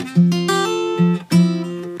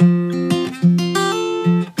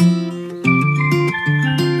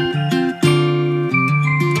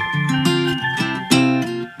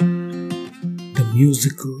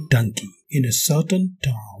In a certain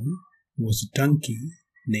town was a donkey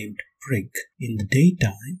named Prig. In the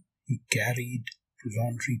daytime he carried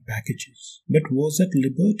laundry packages, but was at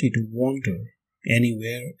liberty to wander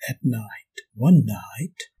anywhere at night. One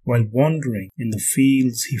night, while wandering in the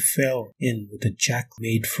fields, he fell in with a jackal,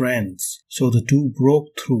 made friends. So the two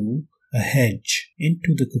broke through a hedge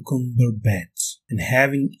into the cucumber beds, and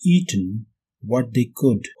having eaten what they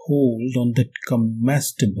could hold on that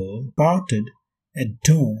comestible, parted at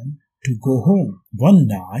dawn to go home. One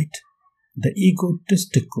night, the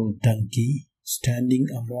egotistical donkey, standing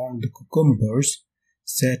among the cucumbers,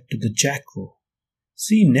 said to the jackal,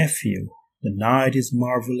 "See, nephew, the night is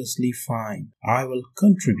marvelously fine. I will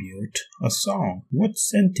contribute a song. What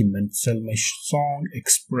sentiment shall my song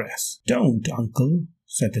express?" "Don't, uncle,"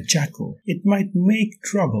 said the jackal. "It might make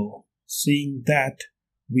trouble, seeing that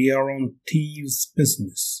we are on thieves'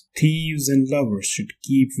 business. Thieves and lovers should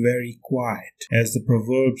keep very quiet. As the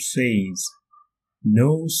proverb says,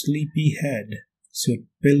 no sleepy head should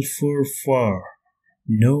pilfer fur,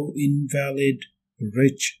 no invalid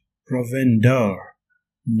rich provender,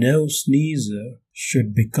 no sneezer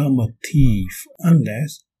should become a thief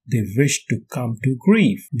unless they wish to come to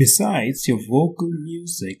grief. Besides, your vocal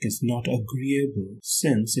music is not agreeable,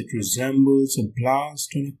 since it resembles a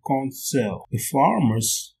blast on a conch shell. The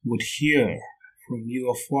farmers would hear from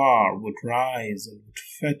you afar, would rise and would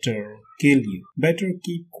fetter or kill you. Better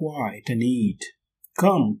keep quiet and eat."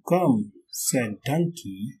 "Come, come," said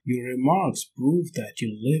Donkey, "your remarks prove that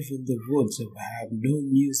you live in the woods and have no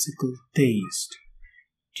musical taste.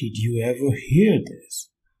 Did you ever hear this?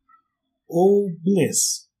 Oh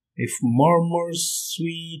bliss, if murmurs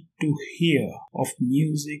sweet to hear, of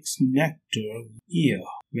music's nectar ear,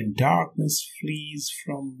 when darkness flees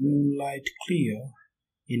from moonlight clear,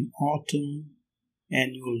 in autumn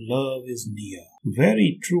and your love is near."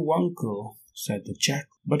 "Very true, uncle," said the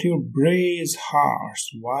jackal, "but your bray is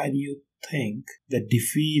harsh. Why do you think that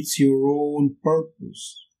defeats your own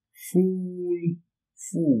purpose?" "Fool,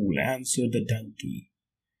 fool," answered the donkey.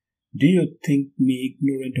 "Do you think me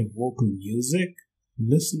ignorant of vocal music?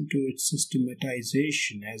 Listen to its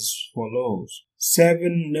systematization as follows.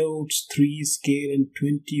 7 notes, 3 scale, and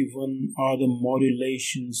 21 are the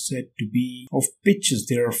modulations said to be. Of pitches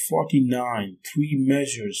there are 49, 3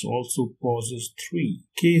 measures, also pauses 3,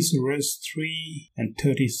 case rest 3, and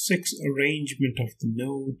 36 arrangement of the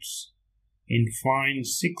notes. In fine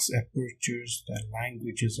 6 apertures, the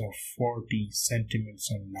languages are 40, sentiments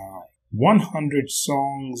are 9. 100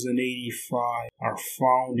 songs and 85 are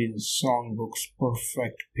found in songbooks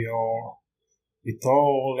perfect pure, with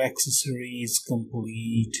all accessories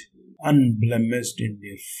complete, unblemished in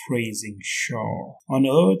their phrasing sure. On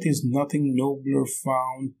earth is nothing nobler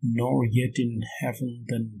found, nor yet in heaven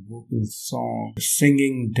than vocal song. The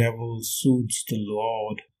singing devil soothes the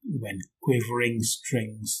Lord, when quivering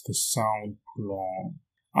strings the sound prolong.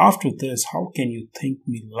 After this, how can you think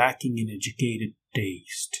me lacking in educated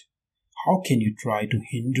taste? How can you try to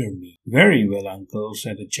hinder me?" "Very well, uncle,"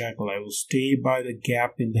 said the jackal, "I will stay by the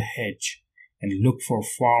gap in the hedge and look for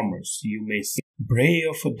farmers. You may see." Bray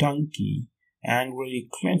of a donkey angrily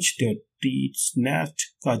clenched their teeth,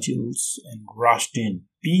 snatched cudgels, and rushed in,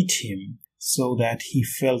 beat him so that he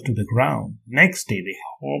fell to the ground. Next day they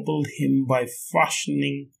hobbled him by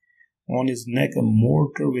fastening on his neck a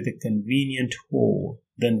mortar with a convenient hole,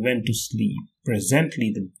 then went to sleep.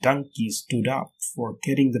 Presently the donkey stood up,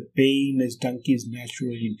 forgetting the pain as donkeys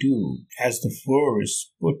naturally do, as the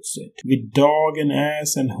verse puts it. With dog and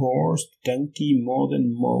ass and horse, the donkey more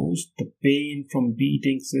than most, the pain from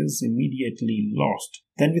beatings is immediately lost.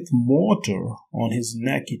 Then with mortar on his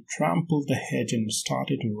neck he trampled the hedge and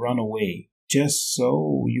started to run away. "Just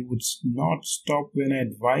so, you would not stop when I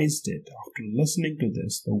advised it." After listening to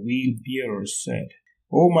this, the wheel bearer said,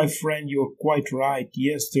 "Oh, my friend, you are quite right.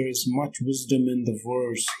 Yes, there is much wisdom in the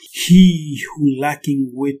verse. He who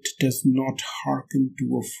lacking wit does not hearken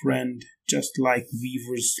to a friend, just like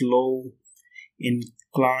weaver slow,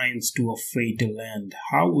 inclines to a fatal end."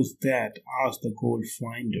 "How is that?" asked the gold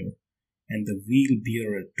finder, and the wheel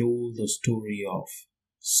bearer told the story of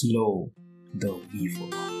Slow the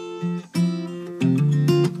Weaver.